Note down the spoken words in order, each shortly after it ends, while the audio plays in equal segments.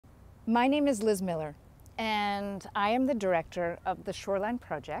My name is Liz Miller, and I am the director of the Shoreline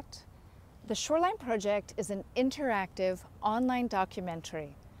Project. The Shoreline Project is an interactive online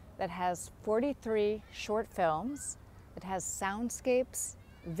documentary that has 43 short films. It has soundscapes,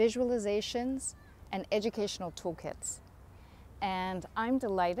 visualizations, and educational toolkits. And I'm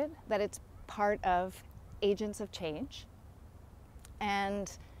delighted that it's part of Agents of Change. And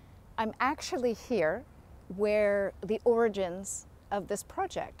I'm actually here where the origins of this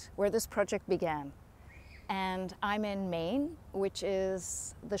project, where this project began. And I'm in Maine, which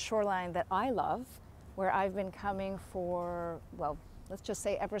is the shoreline that I love, where I've been coming for, well, let's just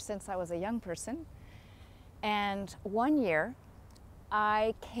say ever since I was a young person. And one year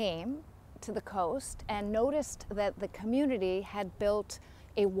I came to the coast and noticed that the community had built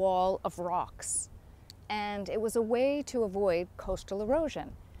a wall of rocks. And it was a way to avoid coastal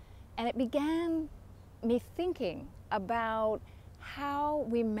erosion. And it began me thinking about how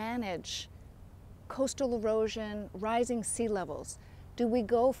we manage coastal erosion, rising sea levels. Do we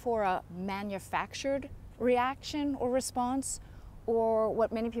go for a manufactured reaction or response, or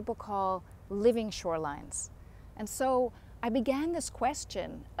what many people call living shorelines? And so I began this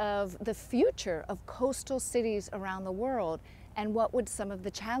question of the future of coastal cities around the world and what would some of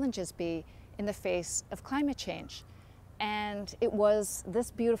the challenges be in the face of climate change. And it was this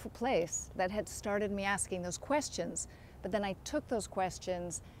beautiful place that had started me asking those questions. But then I took those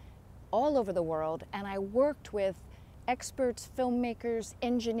questions all over the world and I worked with experts, filmmakers,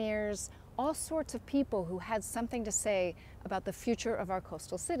 engineers, all sorts of people who had something to say about the future of our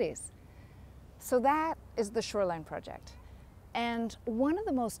coastal cities. So that is the Shoreline Project. And one of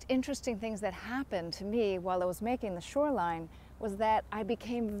the most interesting things that happened to me while I was making the Shoreline was that I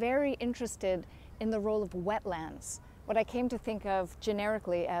became very interested in the role of wetlands, what I came to think of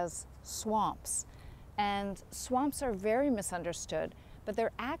generically as swamps. And swamps are very misunderstood, but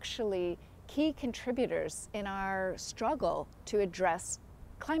they're actually key contributors in our struggle to address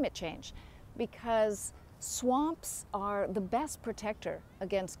climate change, because swamps are the best protector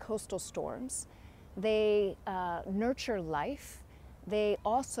against coastal storms. They nurture life. They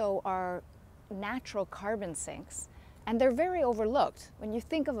also are natural carbon sinks, and they're very overlooked. When you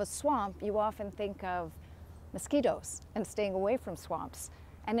think of a swamp, you often think of mosquitoes and staying away from swamps.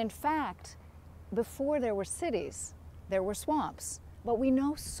 And in fact, before there were cities, there were swamps. But we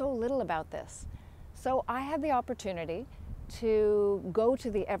know so little about this. So I had the opportunity to go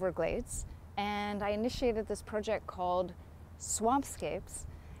to the Everglades, and I initiated this project called Swampscapes,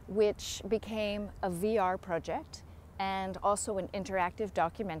 which became a VR project and also an interactive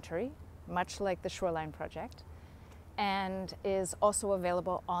documentary, much like the Shoreline Project, and is also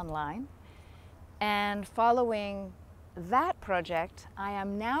available online. And following that project, I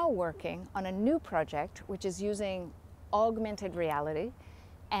am now working on a new project which is using augmented reality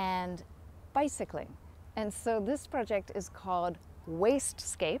and bicycling. And so this project is called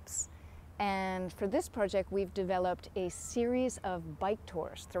Wastegapes. And for this project, we've developed a series of bike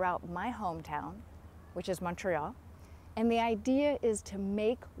tours throughout my hometown, which is Montreal. And the idea is to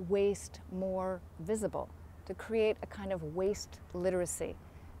make waste more visible, to create a kind of waste literacy.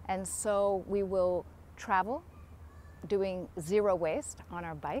 And so we will travel doing zero waste on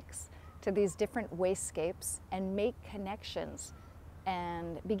our bikes to these different wastegapes and make connections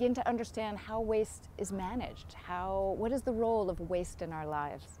and begin to understand how waste is managed, what is the role of waste in our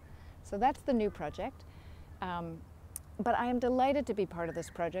lives. So that's the new project. But I am delighted to be part of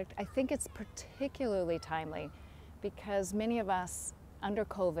this project. I think it's particularly timely because many of us under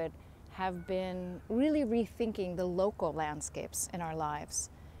COVID have been really rethinking the local landscapes in our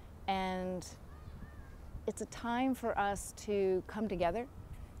lives. And it's a time for us to come together,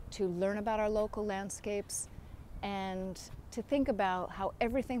 to learn about our local landscapes, and to think about how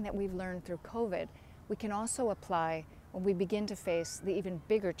everything that we've learned through COVID, we can also apply when we begin to face the even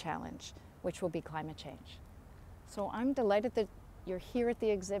bigger challenge, which will be climate change. So I'm delighted that you're here at the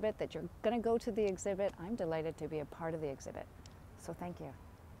exhibit, that you're going to go to the exhibit. I'm delighted to be a part of the exhibit. So thank you.